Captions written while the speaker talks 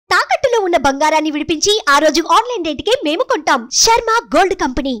బంగారాన్ని విడిపించి ఆ రోజు ఆన్లైన్ రేటుకే మేము కొంటాం. Sharma gold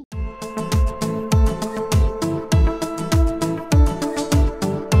company.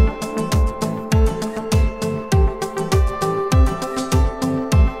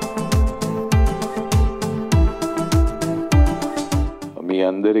 మీ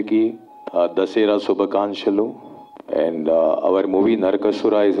అందరికీ దసరా శుభాకాంక్షలు. And our movie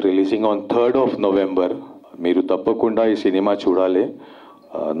Narakasura is releasing on 3rd of November. మీరు తప్పకుండా ఈ సినిమా చూడాలి.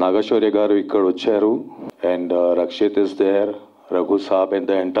 Naga Shaurya garu ikkada vacharu, and Rakshit is there, Raghu Saab and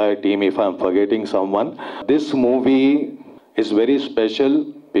the entire team. If I am forgetting someone, this movie is very special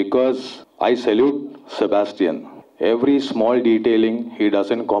because I salute Sebastian. Every small detailing he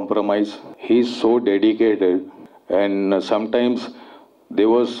doesn't compromise. He is so dedicated, and sometimes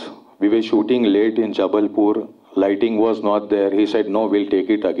we were shooting late in Jabalpur. Lighting was not there. He said, no, we'll take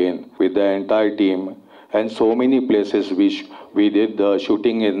it again with the entire team. And so many places we did the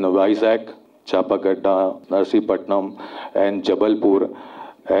shooting in Vizag, Chapagadda, Narsipatnam and Jabalpur.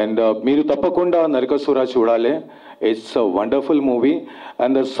 And Meeru Tappakunda Narakasura Chudale. It's a wonderful movie.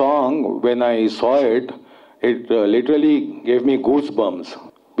 And the song, when I saw it, it literally gave me goosebumps.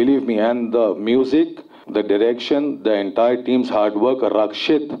 Believe me. And the music, the direction, the entire team's hard work,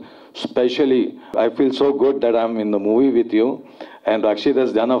 Rakshit especially, I feel so good that I'm in the movie with you, and Rakshit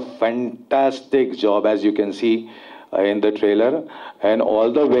has done a fantastic job, as you can see in the trailer, and all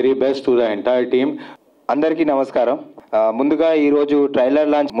the very best to the entire team. అందరికీ నమస్కారం. ముందుగా ఈరోజు trailer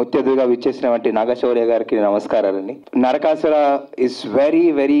launch ముఖ్యతిథిగా విచ్చేసినటువంటి నాగ శౌర్య గారికి నమస్కారాలండి. Narakasura is very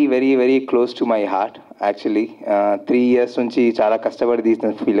very very very close to my heart. Actually 3 years నుంచి చాలా కష్టపడి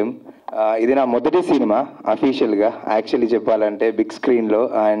తీసిన ఫిలిం. ఇది నా మొదటి సినిమా అఫీషియల్గా, యాక్చువల్లీ చెప్పాలంటే బిగ్ స్క్రీన్లో.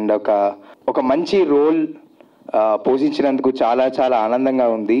 అండ్ ఒక మంచి రోల్ పోషించినందుకు చాలా చాలా ఆనందంగా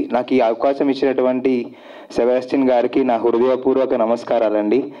ఉంది. నాకు ఈ అవకాశం ఇచ్చినటువంటి సెబాస్టియన్ గారికి నా హృదయపూర్వక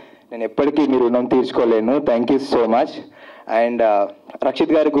నమస్కారాలండి. నేను ఎప్పటికీ మీ రుణం తీర్చుకోలేను. Thank you so much. And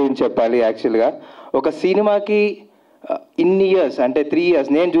Rakshit గారి గురించి చెప్పాలి. యాక్చువల్గా ఒక సినిమాకి ఇన్ని ఇయర్స్ అంటే 3 years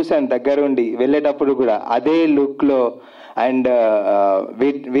నేను చూశాను దగ్గరుండి వెళ్ళేటప్పుడు కూడా అదే లుక్లో. And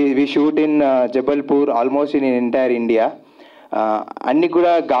we shoot in Jabalpur, almost in entire India. అన్ని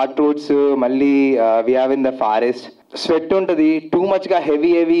కూడా ఘాట్ రోడ్స్, మళ్ళీ we have in the forest. Sweat ఉంటుంది two మచ్గా,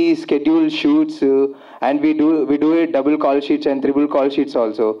 heavy schedule shoots, and we do it double call sheets and triple call sheets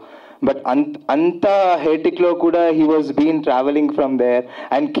also. But అంత హెటిక్లో కూడా he was been traveling from there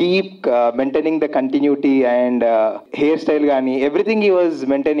and keep maintaining the continuity and hairstyle కానీ everything he was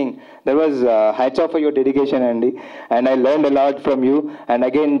maintaining. There was hats off for your dedication అండి, and I learned a lot from you. And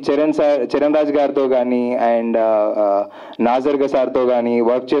again Charan Raj గారితో కానీ and Nazar సార్తో కానీ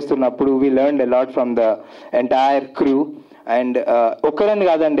work చేస్తున్నప్పుడు we learned a lot from the entire crew. And ఒక్కరని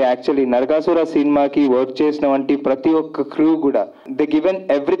కాదండి, actually Narakasura సినిమాకి work చేసిన వంటి ప్రతి ఒక్క క్రూ కూడా they given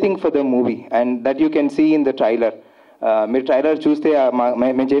everything for the movie, and that you can see in the trailer. మీరు ట్రైలర్ చూస్తే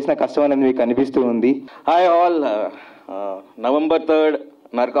మేము చేసిన కష్టం అనేది మీకు అనిపిస్తూ ఉంది. Hi all, November 3rd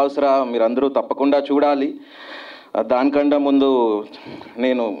Narakasura మీరు అందరూ తప్పకుండా చూడాలి. దానికంటే ముందు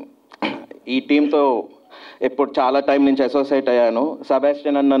నేను ఈ టీంతో ఎప్పుడు చాలా టైం నుంచి అసోసియేట్ అయ్యాను.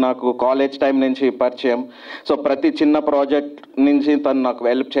 సెబాస్టియన్ అన్న నాకు కాలేజ్ టైం నుంచి పరిచయం. సో ప్రతి చిన్న ప్రాజెక్ట్ నుంచి తను నాకు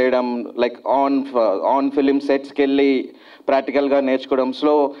హెల్ప్ చేయడం, లైక్ ఆన్ ఫిలిం సెట్స్కి వెళ్ళి ప్రాక్టికల్గా నేర్చుకోవడం.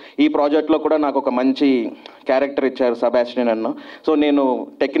 సో ఈ ప్రాజెక్ట్లో కూడా నాకు ఒక మంచి క్యారెక్టర్ ఇచ్చారు సెబాస్టియన్ అన్న. సో నేను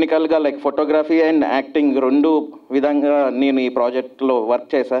టెక్నికల్గా లైక్ ఫోటోగ్రఫీ అండ్ యాక్టింగ్ 2 విధంగా నేను ఈ ప్రాజెక్ట్లో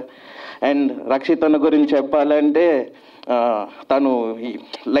వర్క్ చేశాను. అండ్ రక్షిత్ అన్న గురించి చెప్పాలంటే తను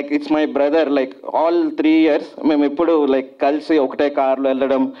like it's my brother. Like all 3 years మేము ఎప్పుడు లైక్ కలిసి ఒకటే కార్లో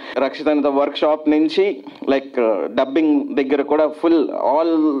వెళ్ళడం. రక్షిత్ అన్న వర్క్ షాప్ నుంచి లైక్ డబ్బింగ్ దగ్గర కూడా ఫుల్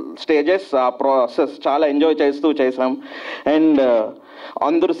ఆల్ స్టేజెస్ ఆ ప్రాసెస్ చాలా ఎంజాయ్ చేస్తూ చేసాం. అండ్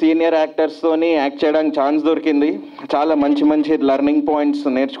అందరూ సీనియర్ యాక్టర్స్తోని యాక్ట్ చేయడానికి ఛాన్స్ దొరికింది. చాలా మంచి లెర్నింగ్ పాయింట్స్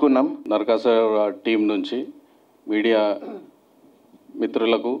నేర్చుకున్నాం. నరకాసుర టీం నుంచి మీడియా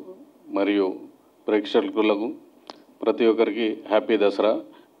మిత్రులకు మరియు ప్రేక్షకులకు ప్రతి ఒక్కరికి హ్యాపీ దసరా,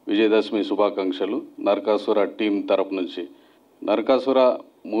 విజయదశమి శుభాకాంక్షలు నరకాసుర టీం తరపు నుంచి. నరకాసుర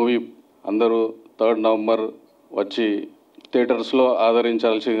మూవీ అందరూ 3rd November వచ్చి థియేటర్స్లో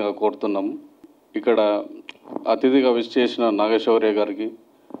ఆదరించాల్సిందిగా కోరుతున్నాము. ఇక్కడ అతిథిగా విష్ చేసిన నాగ శౌర్య గారికి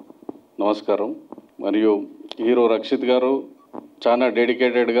నమస్కారం. మరియు హీరో రక్షిత్ గారు చాలా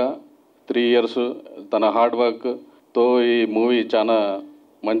డెడికేటెడ్గా 3 years తన హార్డ్ వర్క్తో ఈ మూవీ చాలా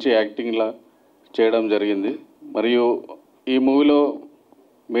మంచి యాక్టింగ్లా చేయడం జరిగింది. మరియు ఈ మూవీలో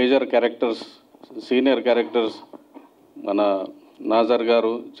మేజర్ క్యారెక్టర్స్, సీనియర్ క్యారెక్టర్స్ మన నాజర్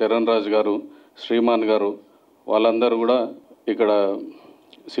గారు, చరణ్ రాజ్ గారు, శ్రీమాన్ గారు వాళ్ళందరూ కూడా ఇక్కడ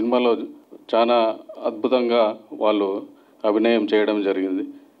సినిమాలో చాలా అద్భుతంగా వాళ్ళు అభినయం చేయడం జరిగింది.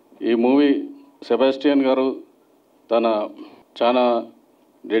 ఈ మూవీ సెబాస్టియన్ గారు తన చాలా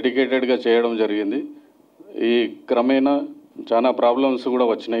డెడికేటెడ్గా చేయడం జరిగింది. ఈ క్రమేణా చాలా ప్రాబ్లమ్స్ కూడా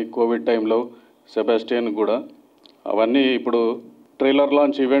వచ్చినాయి కోవిడ్ టైంలో సెబాస్టియన్ కూడా. అవన్నీ ఇప్పుడు ట్రైలర్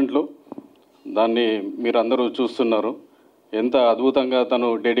లాంచ్ ఈవెంట్లు దాన్ని మీరందరూ చూస్తున్నారు. ఎంత అద్భుతంగా తను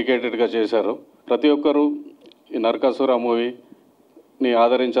డెడికేటెడ్గా చేశారు. ప్రతి ఒక్కరూ ఈ నరకాసుర మూవీని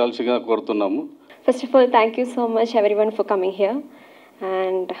ఆదరించాల్సిగా కోరుతున్నాము. First of all, thank you so much everyone for coming here.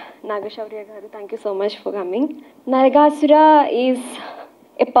 And Naga Shaurya garu, thank you so much for coming. Narakasura is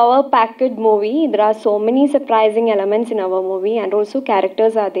a power-packed movie. There are so many surprising elements in our movie and also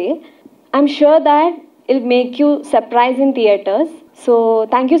characters are there. I'm sure that it'll make you surprise in theaters. So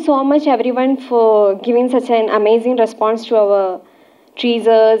thank you so much everyone for giving such an amazing response to our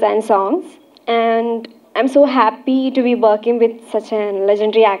teasers and songs. And I'm so happy to be working with such an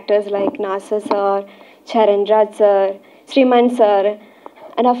legendary actors like Nasa sir, Charandraj sir, Sriman sir,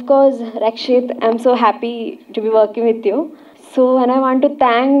 and of course Rakshit. I'm so happy to be working with you. So, and I want to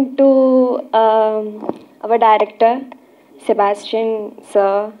thank to our director Sebastian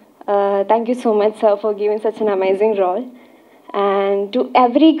sir. Thank you so much sir for giving such an amazing role. And to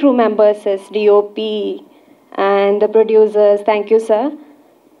every crew members, DOP and the producers, thank you sir.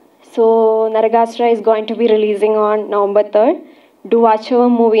 So Narakasura is going to be releasing on November 3rd. Do watch our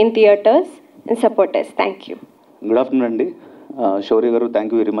movie in theaters and support us. Thank you. Good afternoon అండి. శౌర్య గారు,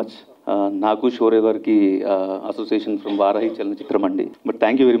 thank you very much. నాకు శౌర్య గారికి association from Varahi చలనచిత్రం అండి. But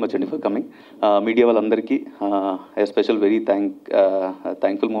thank you very much అండి for coming. Media వాళ్ళందరికీ special very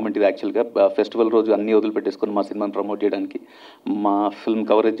thankful moment ఇది. యాక్చువల్గా festival రోజు అన్నీ వదిలిపెట్టేసుకొని మా సినిమాని ప్రమోట్ చేయడానికి, మా ఫిల్మ్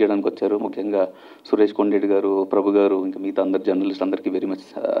కవరేజ్ చేయడానికి వచ్చారు. ముఖ్యంగా సురేష్ కొండేటి గారు, ప్రభు గారు, ఇంకా మిగతా అందరు జర్నలిస్ట్ అందరికీ very much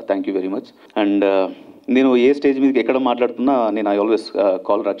thank you very much. And నేను ఏ స్టేజ్ మీదకి ఎక్కడ మాట్లాడుతున్నా నేను ఐ ఆల్వేస్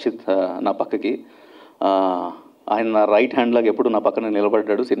కాల్ రక్షిత్ నా పక్కకి. ఆయన నా రైట్ హ్యాండ్ లాగా ఎప్పుడు నా పక్కన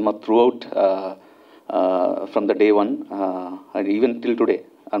నిలబడ్డాడు cinema through out from the day one and even till today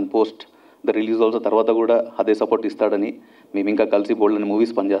and post the release also. తర్వాత కూడా అదే సపోర్ట్ ఇస్తాడని, మేము ఇంకా కలిసి బోల్డని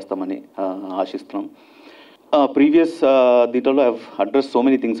మూవీస్ పనిచేస్తామని ఆశిస్తున్నాం. ప్రీవియస్ దీంట్లో I have address so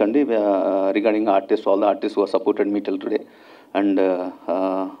many things అండి regarding artist, all the artist who are supported me till today and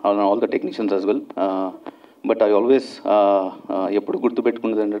all the technicians as well. But I always ఎప్పుడు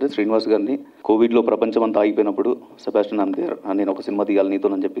గుర్తుపెట్టుకున్నది ఏంటంటే శ్రీనివాస్ గారిని. కోవిడ్లో ప్రపంచం అంతా ఆగిపోయినప్పుడు సెబాస్టియన్ ఐమ్ దేర్, నేను ఒక సినిమా తీయాలి నీతో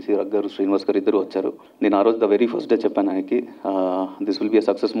అని చెప్పేసి రగ్ గారు, శ్రీనివాస్ గారు ఇద్దరు వచ్చారు. నేను ఆ రోజు ద వెరీ ఫస్ట్ డే చెప్పాను ఆయనకి, this will be a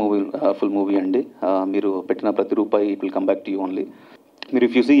success movie, full movie అండి. మీరు పెట్టిన ప్రతి రూపాయి it will come back to you only. మీరు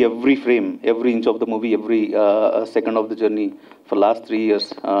if you see every frame, every inch of the movie, every second of the journey for last 3 years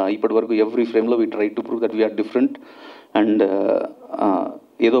ఇప్పటి వరకు every ఫ్రేమ్లో we try to prove that we are different. And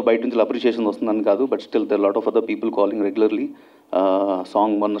ఏదో బయట నుంచి appreciation వస్తుందని కాదు, but still there lot of other people calling regularly.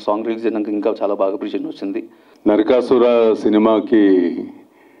 మొన్న song release అయినాక ఇంకా చాలా బాగా అప్రిషియేషన్ వచ్చింది. నరకాసుర సినిమాకి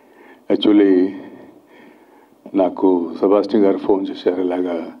యాక్చువల్లీ నాకు సెబాస్టియన్ గారు ఫోన్ చేశారు,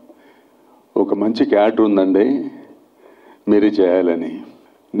 ఇలాగా ఒక మంచి క్యారెక్టర్ ఉందండి మీరే చేయాలని.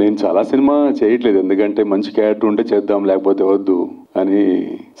 నేను చాలా సినిమా చేయట్లేదు, ఎందుకంటే మంచి క్యారెక్టర్ ఉంటే చేద్దాం లేకపోతే వద్దు అని.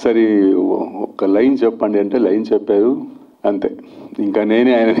 సరే ఒక లైన్ చెప్పండి అంటే లైన్ చెప్పారు, అంతే. ఇంకా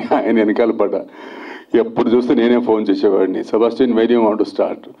నేనే ఆయన వెనకాల పడ్డా. ఎప్పుడు చూస్తే నేనే ఫోన్ చేసేవాడిని, Sebastian when you want to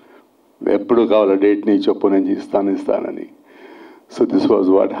start, ఎప్పుడు కావాలా డేట్ని చెప్పు, నేను ఇస్తానని. So this was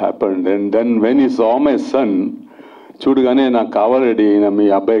what happened. And then when ఈ సా మై సన్, చూడగానే నాకు కావాలండి మీ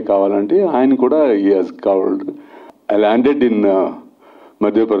అబ్బాయి కావాలంటే ఆయన కూడా he has called. I landed in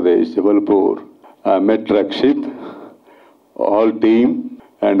Madhya Pradesh, Jabalpur. I met Rakshit, all team,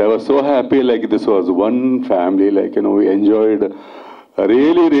 and I was so happy, like this was one family, like, you know, we enjoyed,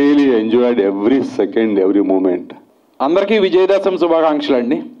 really enjoyed every second, every moment. అందరికీ విజయదశమి శుభాకాంక్షలు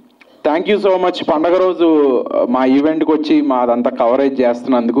అండి. Thank you so much. పండగ రోజు మా ఈవెంట్కి వచ్చి మాదంతా coverage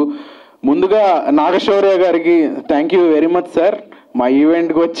చేస్తున్నందుకు ముందుగా నాగశౌర్య గారికి thank you very much sir. మా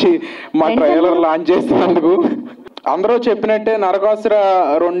ఈవెంట్కి వచ్చి మా ట్రైలర్ లాంచ్ చేసినందుకు. అందరూ చెప్పినట్టే నరకాసుర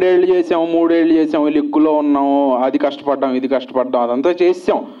 2 ఏళ్ళు చేసాము, 3 ఏళ్ళు చేసాము, లిక్కులో ఉన్నాము, అది కష్టపడ్డాం, ఇది కష్టపడ్డాం, అదంతా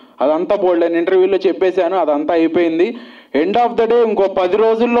చేసాం. అదంతా బోల్డ్ అని ఇంటర్వ్యూలో చెప్పేశాను, అదంతా అయిపోయింది. ఎండ్ ఆఫ్ ద డే ఇంకో 10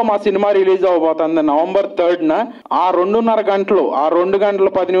 రోజుల్లో మా సినిమా రిలీజ్ అవబోతుంది November 3rd. ఆ 2.5 గంటలు, ఆ 2 గంటల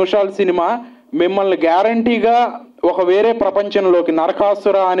 10 నిమిషాల సినిమా మిమ్మల్ని గ్యారంటీగా ఒక వేరే ప్రపంచంలోకి,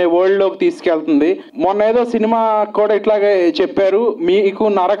 నరకాసుర అనే వరల్డ్లోకి తీసుకెళ్తుంది. మొన్న ఏదో సినిమా కూడా ఇట్లాగే చెప్పారు, మీకు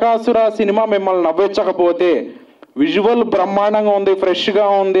నరకాసుర సినిమా మిమ్మల్ని నవ్వించకపోతే, విజువల్ బ్రహ్మాండంగా ఉంది, ఫ్రెష్గా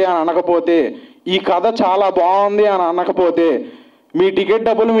ఉంది అని అనకపోతే, ఈ కథ చాలా బాగుంది అని అనకపోతే మీ టికెట్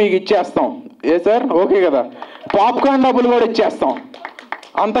డబ్బులు మీకు ఇచ్చేస్తాం. ఏ సార్ ఓకే కదా? పాప్కార్న్ డబ్బులు కూడా ఇచ్చేస్తాం.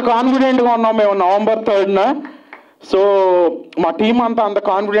 అంత కాన్ఫిడెంట్గా ఉన్నాం మేము November 3rd. సో మా టీం అంతా అంత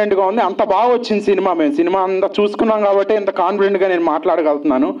కాన్ఫిడెంట్గా ఉంది, అంత బాగా వచ్చింది సినిమా. మేము సినిమా అంతా చూసుకున్నాం కాబట్టి ఇంత కాన్ఫిడెంట్గా నేను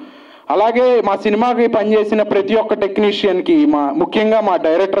మాట్లాడగలుగుతున్నాను. అలాగే మా సినిమాకి పనిచేసిన ప్రతి ఒక్క టెక్నీషియన్కి, ముఖ్యంగా మా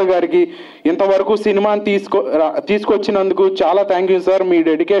డైరెక్టర్ గారికి ఇంతవరకు సినిమాని తీసుకొచ్చినందుకు చాలా thank you sir. Me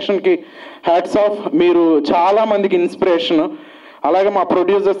డెడికేషన్కి hats off. మీరు చాలా మందికి ఇన్స్పిరేషన్. అలాగే మా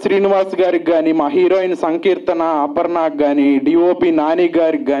ప్రొడ్యూసర్ శ్రీనివాస్ గారికి కానీ, మా హీరోయిన్ సంకీర్తన అపర్ణకు కానీ, డిఓపి నాని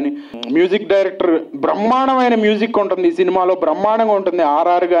గారికి కానీ, మ్యూజిక్ డైరెక్టర్ బ్రహ్మాండమైన మ్యూజిక్ ఉంటుంది ఈ సినిమాలో, బ్రహ్మాండంగా ఉంటుంది.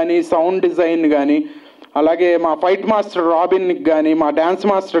 ఆర్ఆర్ కానీ, సౌండ్ డిజైన్ కానీ, అలాగే మా ఫైట్ మాస్టర్ రాబిన్కి కానీ, మా డ్యాన్స్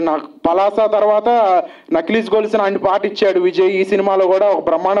మాస్టర్ నాకు పలాసా తర్వాత నకిలీస్ గొలుసున అన్ని పాట ఇచ్చాడు విజయ్. ఈ సినిమాలో కూడా ఒక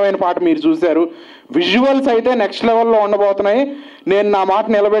బ్రహ్మాండమైన పాట మీరు చూశారు. విజువల్స్ అయితే నెక్స్ట్ లెవెల్లో ఉండబోతున్నాయి. నేను నా మాట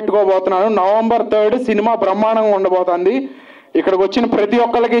నిలబెట్టుకోబోతున్నాను. November 3 సినిమా బ్రహ్మాండంగా ఉండబోతుంది. ఇక్కడికి వచ్చిన ప్రతి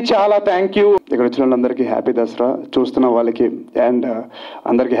ఒక్కరికి చాలా థ్యాంక్ యూ. ఇక్కడ వచ్చిన వాళ్ళందరికీ హ్యాపీ దసరా, చూస్తున్న వాళ్ళకి అండ్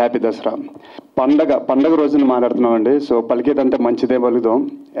అందరికీ హ్యాపీ దసరా. పండగ రోజున మాట్లాడుతున్నామండి. సో పలికేదంటే మంచిదే పలుకుదాం.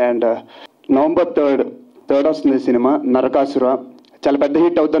 అండ్ November 3 వస్తుంది సినిమా నరకాసుర. చాలా పెద్ద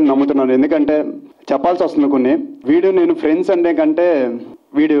హిట్ అవుతుందని నమ్ముతున్నాను. ఎందుకంటే చెప్పాల్సి వస్తుంది కొన్ని. నేను ఫ్రెండ్స్ అంటే కంటే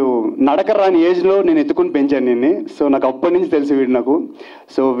వీడు నడక రాని ఏజ్లో నేను ఎత్తుకుని పెంచాను నిన్ను. సో నాకు అప్పటి నుంచి తెలిసి వీడు నాకు.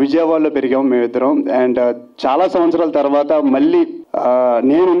 సో విజయవాడలో పెరిగాము మేమిద్దరం. అండ్ చాలా సంవత్సరాల తర్వాత మళ్ళీ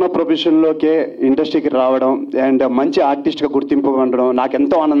నేనున్న ప్రొఫెషన్లోకే ఇండస్ట్రీకి రావడం అండ్ మంచి ఆర్టిస్ట్గా గుర్తింపు పొందడం నాకు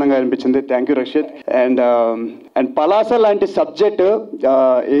ఎంతో ఆనందంగా అనిపించింది. Thank you Rakshit. And Palasa లాంటి సబ్జెక్ట్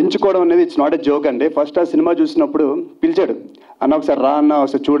ఎంచుకోవడం అనేది ఇట్స్ నాట్ ఎ జోక్ అండి. ఫస్ట్ ఆ సినిమా చూసినప్పుడు పిలిచాడు, అన్న ఒకసారి రా అన్న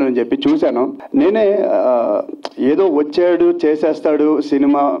ఒకసారి చూడని చెప్పి చూశాను. నేనే ఏదో వచ్చాడు చేసేస్తాడు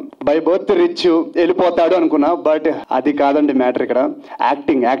సినిమా, బై బర్త్ రిచ్ వెళ్ళిపోతాడు అనుకున్నా. బట్ అది కాదండి మ్యాటర్. ఇక్కడ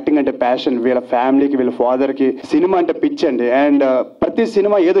యాక్టింగ్ అంటే ప్యాషన్. వీళ్ళ ఫ్యామిలీకి, వీళ్ళ ఫాదర్కి సినిమా అంటే పిచ్ అండి. అండ్ ప్రతి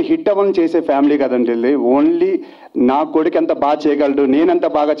సినిమా ఏదో హిట్ అవ్వాలని చేసే ఫ్యామిలీ కదండి ఇది. ఓన్లీ నా కొడుకు ఎంత బాగా చేయగలడు, నేనెంత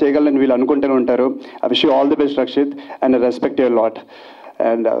బాగా చేయగలను వీళ్ళు అనుకుంటూనే ఉంటారు. I wish you all the best Rakshit and respect your lot.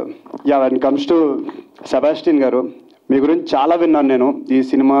 And when comes to Sebastian గారు, మీ గురించి చాలా విన్నాను నేను. ఈ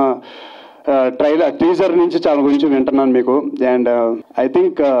సినిమా టీజర్ నుంచి చాలా గురించి వింటున్నాను మీకు. And I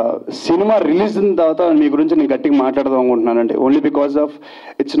think cinema release అయిన తర్వాత మీ గురించి నేను గట్టిగా మాట్లాడదాం అనుకుంటున్నానండి. Only because of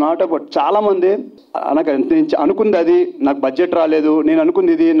it's not about. చాలామంది నాకు అనుకుంది అది నాకు బడ్జెట్ రాలేదు, నేను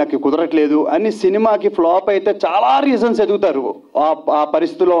అనుకుంది ఇది నాకు కుదరట్లేదు అని సినిమాకి ఫ్లాప్ అయితే చాలా రీజన్స్ ఎదుగుతారు ఆ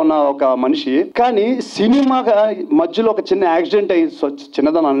పరిస్థితిలో ఉన్న ఒక మనిషి. కానీ సినిమా మధ్యలో ఒక చిన్న యాక్సిడెంట్ అయ్యి,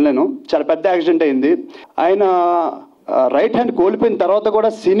 చిన్నదని అనలేను, చాలా పెద్ద యాక్సిడెంట్ అయింది. ఆయన రైట్ హ్యాండ్ కోల్పోయిన తర్వాత కూడా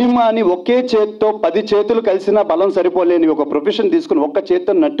సినిమాని ఒకే చేత్తో 10 చేతులు కలిసిన బలం సరిపోలేని ఒక ప్రొఫెషన్ తీసుకుని ఒక్క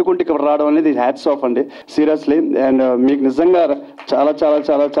చేత్తో నట్టుకుంటే ఇక్కడ రావడం అనేది హ్యాట్స్ ఆఫ్ అండి, సీరియస్లీ. అండ్ మీకు నిజంగా చాలా చాలా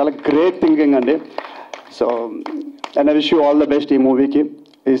చాలా చాలా గ్రేట్ థింకింగ్ అండి. So and I wish you all the best ఈ మూవీకి,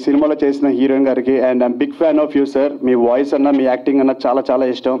 ఈ సినిమాలో చేసిన హీరోయిన్ గారికి. And I'm big fan of you sir. Me voice అన్న, మీ యాక్టింగ్ అన్న చాలా చాలా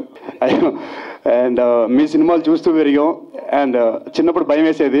ఇష్టం. అండ్ మీ సినిమాలు చూస్తూ పెరిగాం. అండ్ చిన్నప్పుడు భయం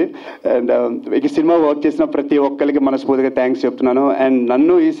వేసేది. అండ్ ఈ సినిమా వర్క్ చేసిన ప్రతి ఒక్కరికి మనస్ఫూర్తిగా థ్యాంక్స్ చెప్తున్నాను. అండ్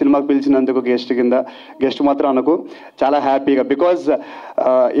నన్ను ఈ సినిమాకి పిలిచినందుకు గెస్ట్ మాత్రం అనకు, చాలా హ్యాపీగా. బికాజ్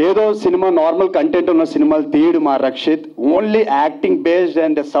ఏదో సినిమా నార్మల్ కంటెంట్ ఉన్న సినిమాలు తీయడు మా Rakshit. Only acting based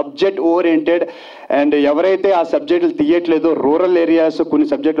and subject oriented. And ఎవరైతే ఆ సబ్జెక్టులు తీయట్లేదో, రూరల్ ఏరియాస్ కొన్ని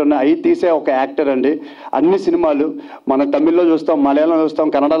సబ్జెక్టులు ఉన్నాయి, అవి తీసే ఒక యాక్టర్ అండి. అన్ని సినిమాలు మనం తమిళ్లో చూస్తాం, మలయాళంలో చూస్తాం,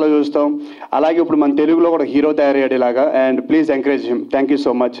 కన్నడలో చూస్తాం, అలాగే ఇప్పుడు మన తెలుగులో కూడా హీరో తయారయ్యాడు ఇలాగా. And please encourage him. Thank you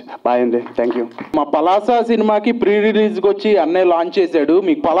so much. Bye అండి. Thank you. మా పలాసా సినిమాకి ప్రీ రిలీజ్కి వచ్చి అన్నయ్య లాంచ్ చేశాడు.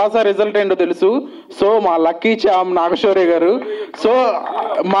 మీకు పలాసా రిజల్ట్ ఏంటో తెలుసు. సో మా లక్కీ చామ్ నాగశౌర్య గారు. సో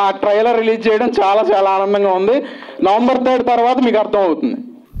మా ట్రైలర్ రిలీజ్ చేయడం చాలా చాలా ఆనందంగా ఉంది. November 3 తర్వాత మీకు అర్థం అవుతుంది.